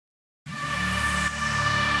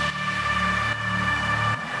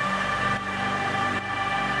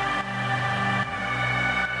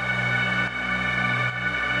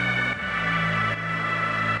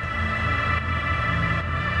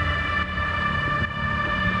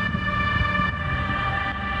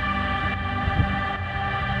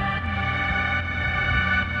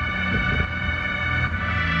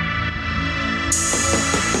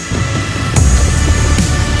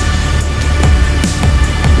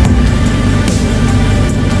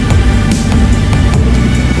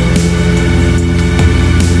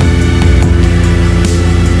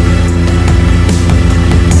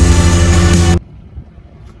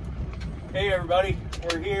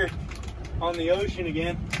on the ocean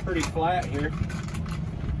again. Pretty flat here.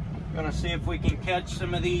 Gonna see if we can catch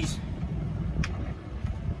some of these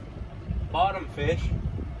bottom fish.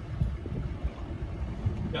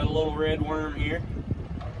 Got a little red worm here.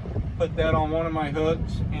 Put that on one of my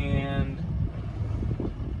hooks and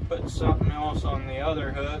put something else on the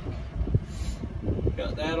other hook.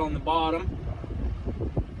 Got that on the bottom.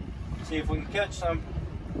 See if we can catch some.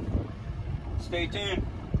 Stay tuned.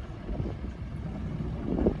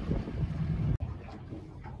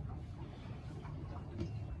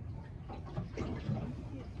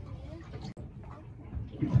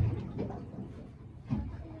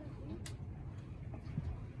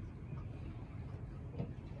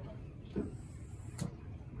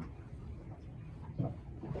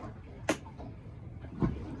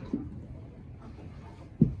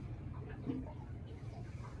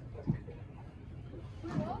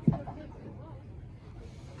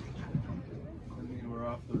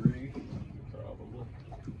 Off the reef, probably.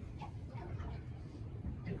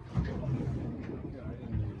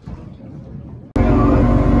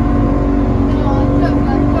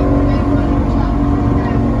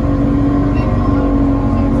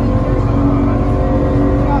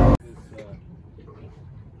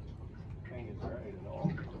 Thing is right at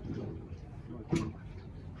all.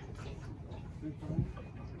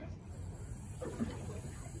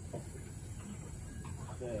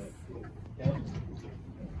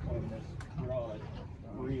 On this rod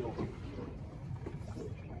reel.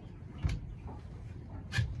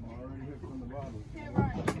 I'm already hooked from the bottom.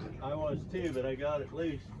 I was too, but I got it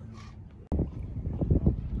loose.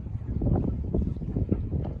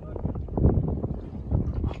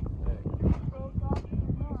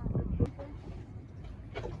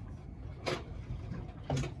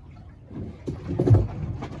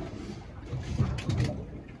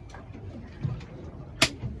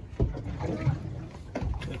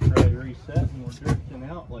 And we're drifting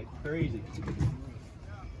out like crazy.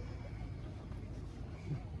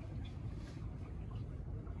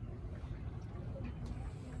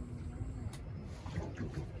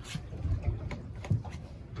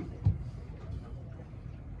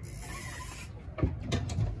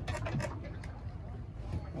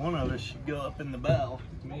 One of us should go up in the bow,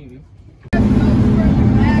 maybe.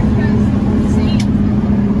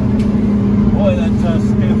 Boy, that's a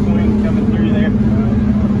stiff wind coming through there.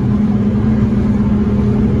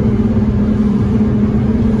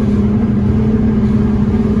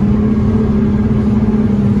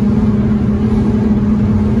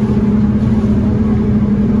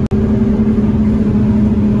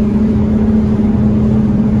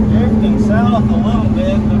 South a little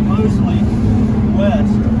bit, but mostly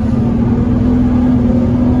west.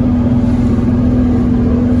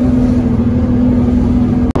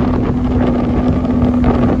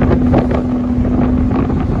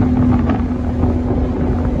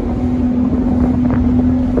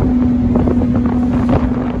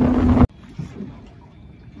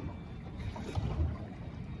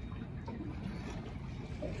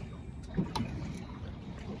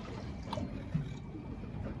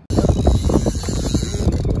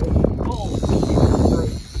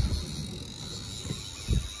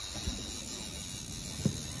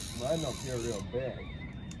 Mine don't feel real big.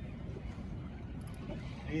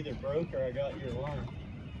 Either broke or I got your line.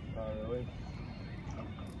 Probably.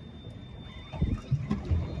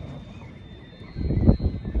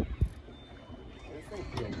 This thing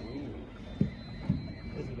feels weird.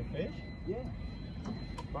 Is it a fish? Yeah.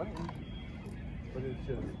 Biting. But it's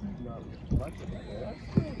just not much of it.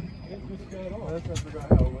 It's just got off. I forgot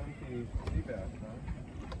how lengthy sea bass, huh?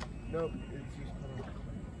 Nope, it's just kind of.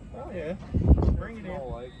 Oh yeah. Bring it in.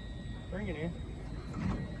 Like. Bring it in.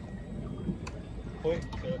 Quick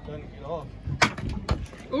so it doesn't get off.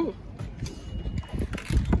 Ooh.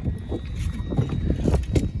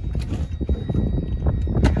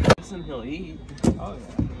 Listen, he'll eat. Oh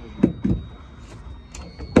yeah.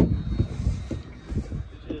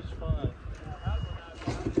 Just fine.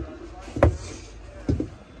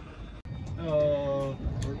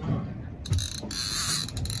 We're not.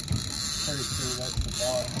 Pretty sure that's the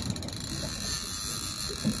bottom.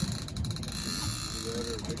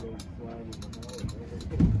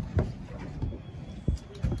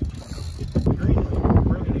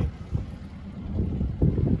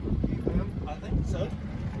 I think so.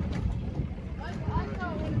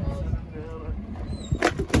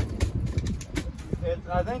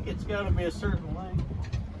 I think it's got to be a certain length.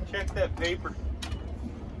 Check that paper.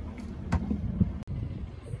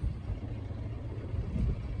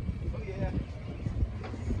 Oh yeah.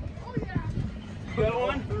 Oh yeah. Got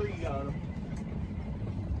one? 3 got him.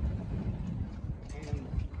 And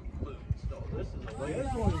blue. So this is a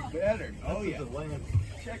This one's better. Oh This is the land.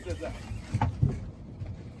 Check this out.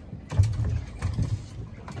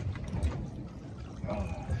 Oh,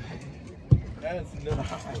 that's nice.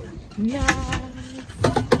 Nice.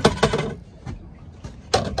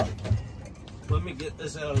 Let me get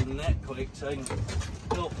this out of the net quick so I can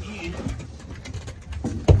help you.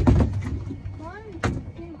 Mine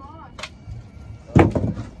came off.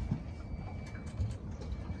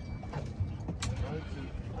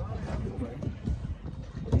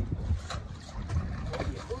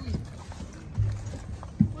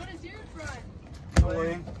 What is your front? A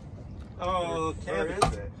ling. Oh, Where Kevin.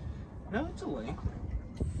 is it? No, it's a ling.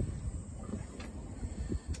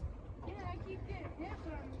 Yeah, I keep getting hit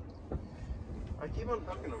on. I keep on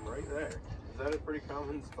hooking them right there. Is that a pretty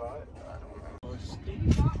common spot? I don't know.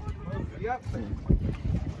 You got one? Yep.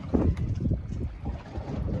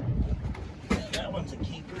 That one's a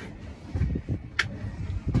keeper.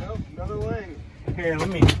 Nope, another ling. Here, let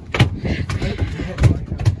me.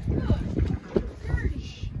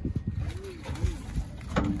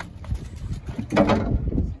 I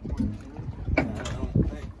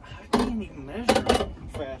can't even measure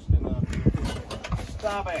fast enough.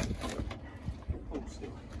 Stop it. Hold still.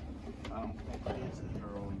 I don't think it is. They're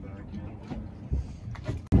rolling back in.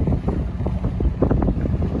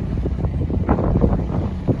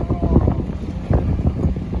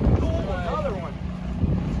 Oh, another one.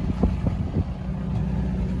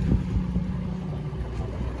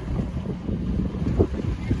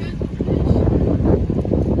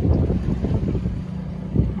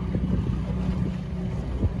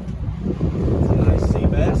 It's a nice sea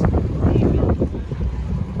bass.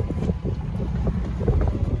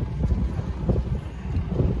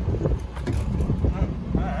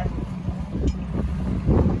 Alright.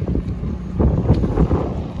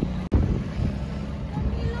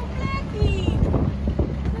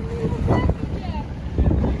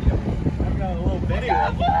 I've got a little bitty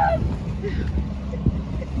one.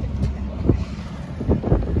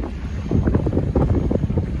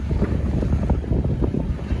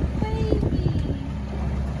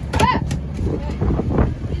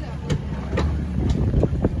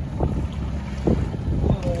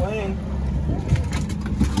 Little ling.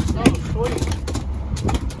 Oh, sweet.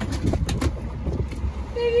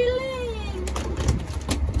 Baby Ling!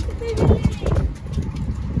 Baby Ling!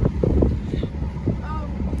 Oh.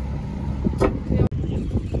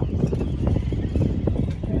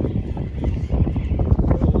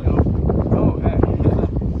 Oh, hey.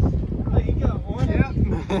 Oh, you got one? Yep.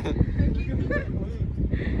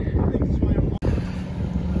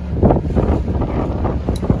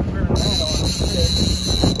 Turn that on stick.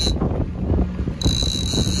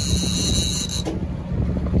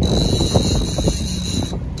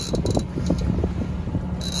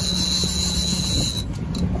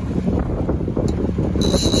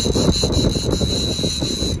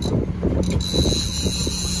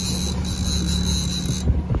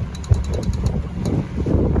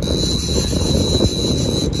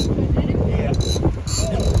 Yeah. There you go.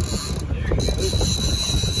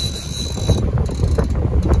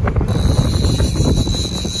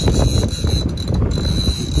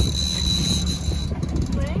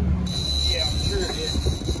 Ling? Yeah, I'm sure it is.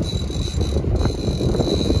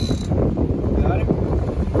 Got him?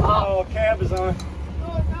 Oh, cab is on.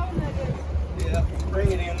 Oh, that one that is. Yeah,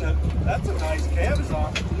 bring it in. That's a nice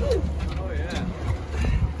cabezon. Oh, yeah.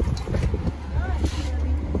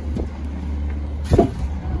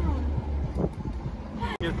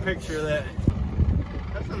 Get a picture of that.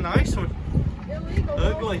 That's a nice one. Illegal.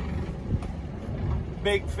 Ugly.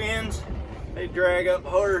 Big fins. They drag up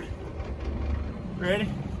hard. Ready?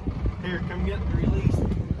 Here, come get the release.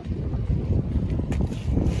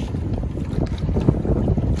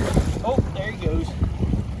 Oh, there he goes.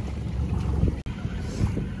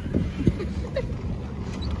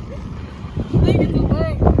 Ling is a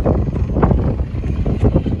ling.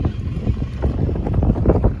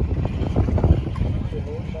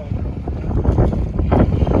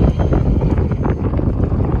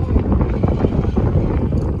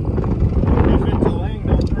 If it's a ling,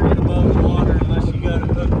 don't throw it above the water unless you got it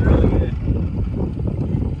hooked really good.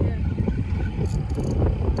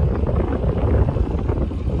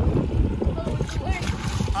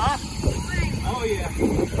 Huh? Oh yeah.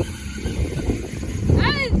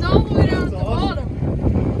 That is all the way down at the bottom.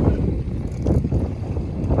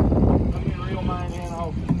 Let me reel mine in.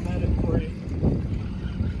 I'll net it for you.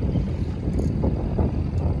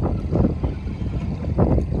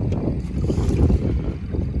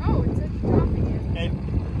 Oh, it's at the top again. Hey,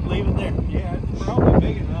 leave it there. Yeah, it's probably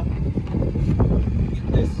big enough. Get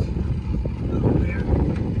this over there.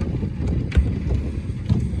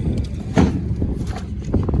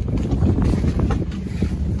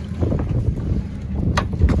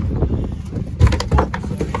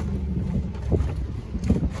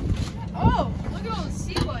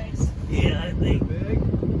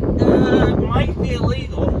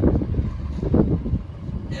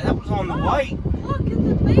 that was on the white. Look, it's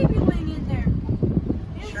a baby wing in there.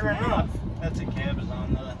 It's Sure enough. That's a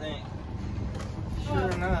cabezon though, I think. Sure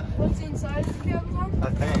enough. What's inside the cabezon? I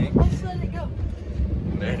think. Let's let it go.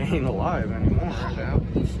 It ain't alive anymore, so.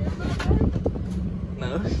 You sure about that?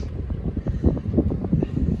 No.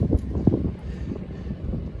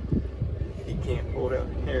 You can't pull it out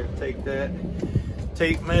here. Take that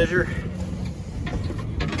tape measure.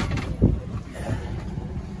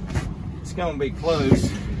 It's gonna be close.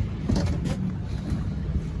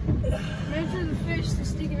 Measure the fish that's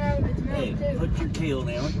sticking out of its mouth Hey, too. put your tail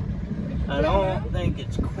down. I don't think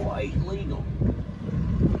it's quite legal.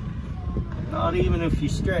 Not even if you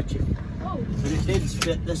stretch it. Oh. But it did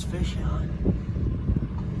spit this fish out.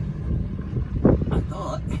 I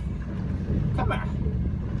thought. Come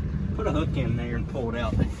on. Put a hook in there and pull it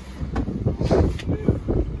out.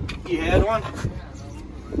 You had one?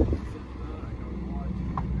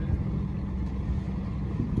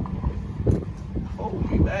 Hold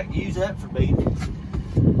me back. Use that for bait. Yeah,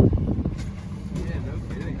 no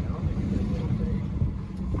kidding. I don't think it's a little bait.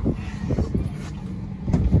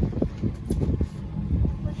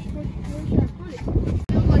 Where should I put it?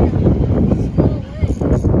 Feels like a small wing.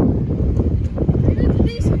 Maybe it's a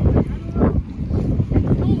decent one. I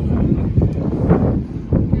don't know.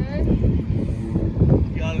 Okay.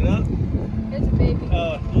 Got it up? It's a baby. You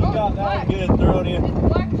got that black. one good. Throw it in. It's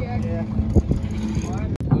blackjack. Yeah.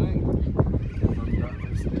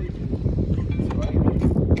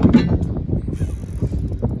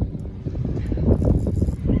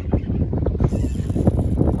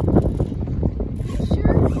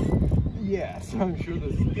 Yes, I'm sure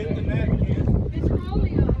this is Get the net, kid. It's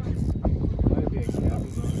probably a. might be a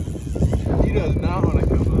cabezon. He does not want to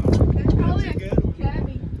come up. It's probably That's a a good one.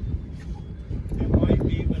 cabby. It might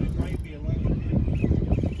be, but it might be a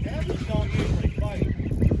lemon. Cabins don't usually fight.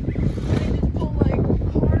 They just pull like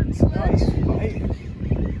hard sleds. Fighting.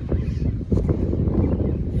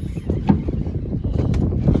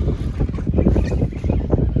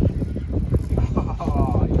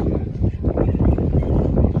 Oh, yeah.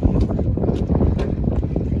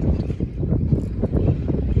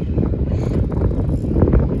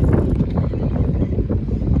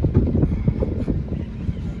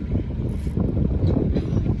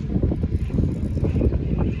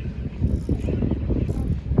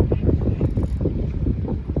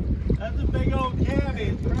 That's a big old cabby.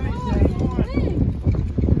 It's right Oh, there. it's big.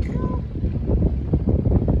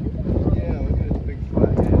 Yeah, look at his big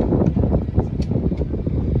flat head.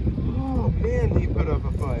 Oh man, he put up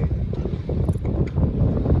a fight.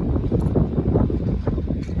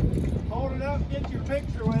 Hold it up, get your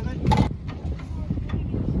picture with it.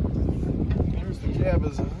 There's the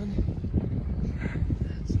cabezon.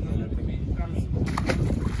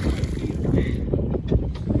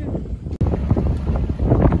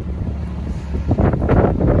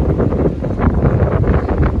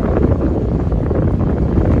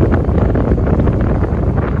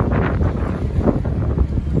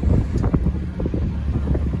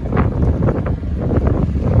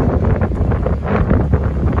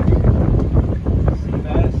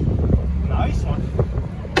 Nice one.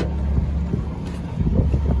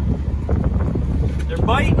 They're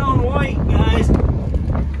biting on white, guys.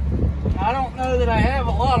 I don't know that I have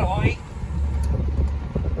a lot of white.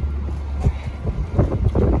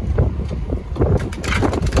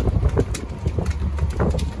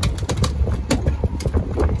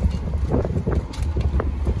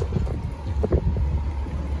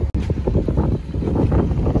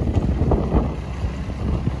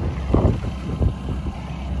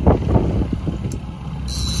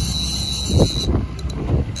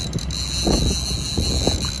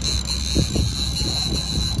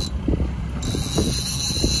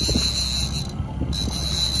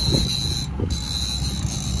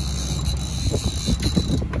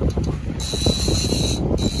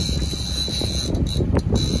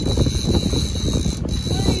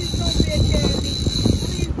 Please don't be a cabby.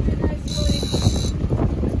 Please be a nice boy.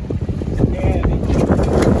 Cabby.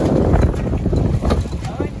 I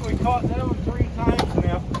think we caught that one 3 times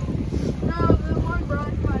now. No, the one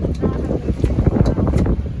Brian caught did not have a big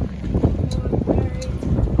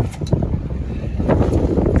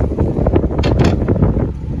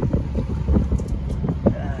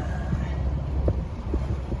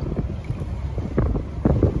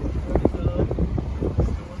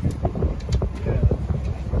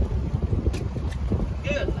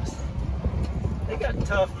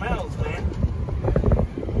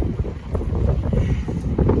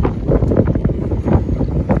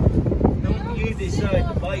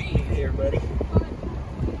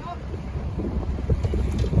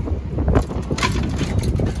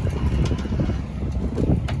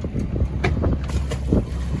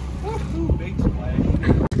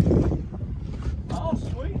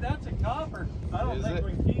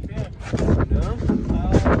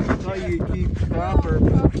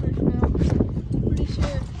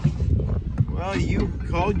No, you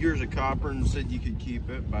called yours a copper and said you could keep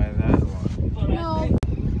it by that one. No.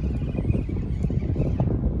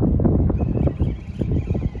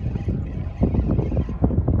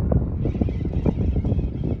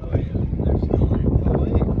 Oh yeah, there's still a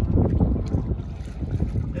link.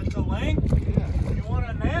 It's a link? Yeah. You want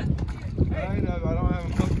a net? I don't have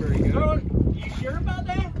a hook very good. Throw it. You sure about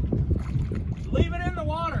that? Leave it in the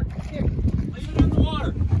water. Here, leave it in the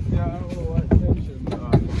water. Yeah, I don't know what tension.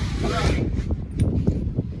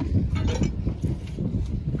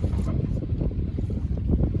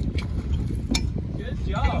 Good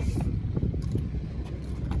job.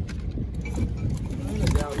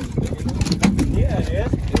 Yeah, it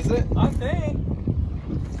is. Is it? I think.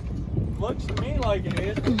 Looks to me like it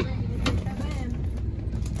is.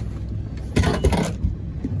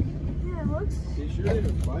 Yeah, it looks. You sure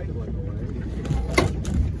didn't bite it like a wing.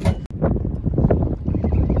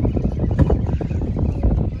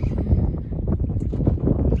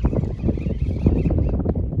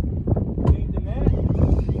 Need the net?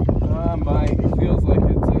 Mike, it feels like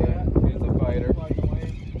it's a fighter. Like a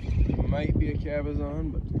wing. It might be a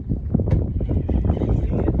cabezon, but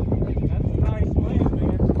That's a nice wing,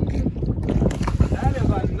 man. That is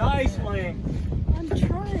a nice wing. I'm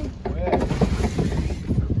trying.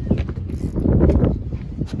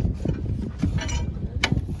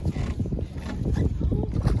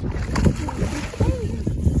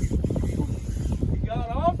 You got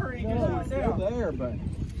off or you just went still down? there, but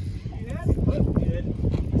You had it hooked good.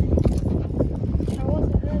 I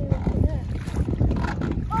wasn't ready for that.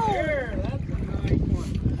 There, that's a nice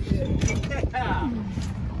one. Yeah.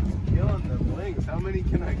 killing them wings. How many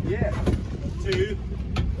can I get? 2.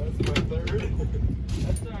 That's my third.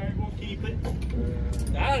 That's alright, we'll keep it.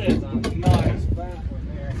 That is a nice fat one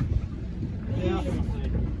there.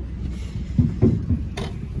 Definitely.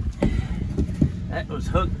 That was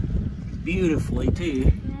hooked beautifully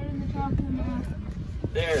too. Right in the top of the mouth.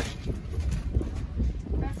 There.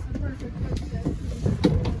 That's the perfect hook set.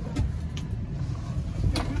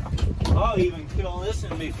 I'll even kill this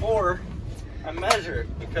one before I measure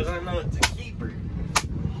it because I know it's a keeper.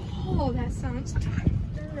 Oh, that sounds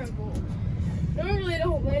terrible. Normally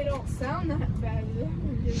they don't sound that bad. They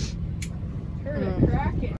would just heard it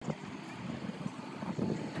cracking.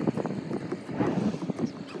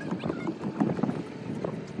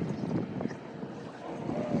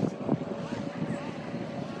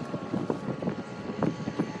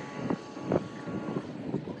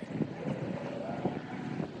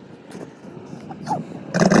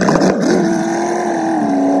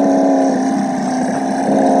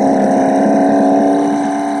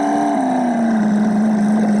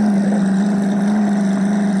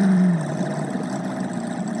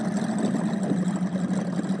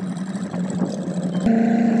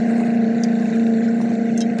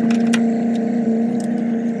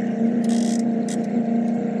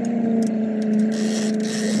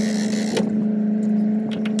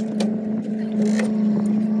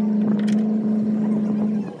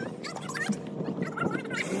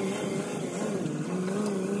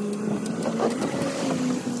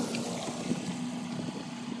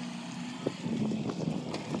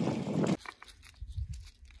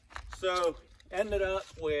 So, ended up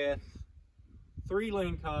with 3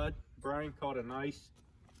 lingcod. Brian caught a nice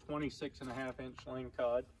 26.5-inch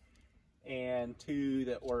lingcod and 2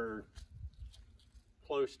 that were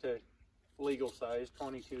close to legal size,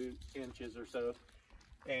 22 inches or so.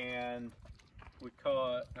 And we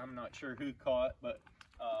caught, I'm not sure who caught, but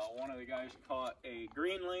one of the guys caught a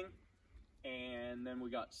greenling, and then we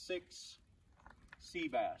got 6 sea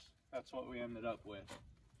bass. That's what we ended up with.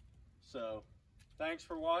 So, thanks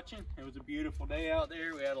for watching. It was a beautiful day out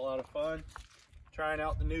there. We had a lot of fun trying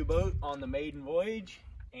out the new boat on the Maiden Voyage,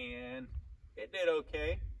 and it did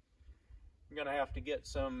okay. I'm gonna have to get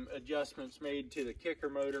some adjustments made to the kicker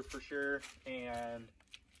motor for sure, and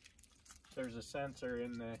there's a sensor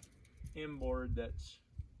in the inboard that's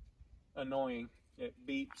annoying. It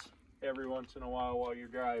beeps every once in a while you're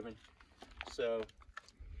driving. So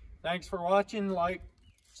thanks for watching. Like,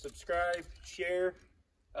 subscribe, share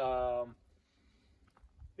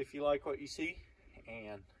if you like what you see,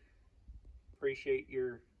 and appreciate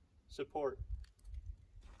your support.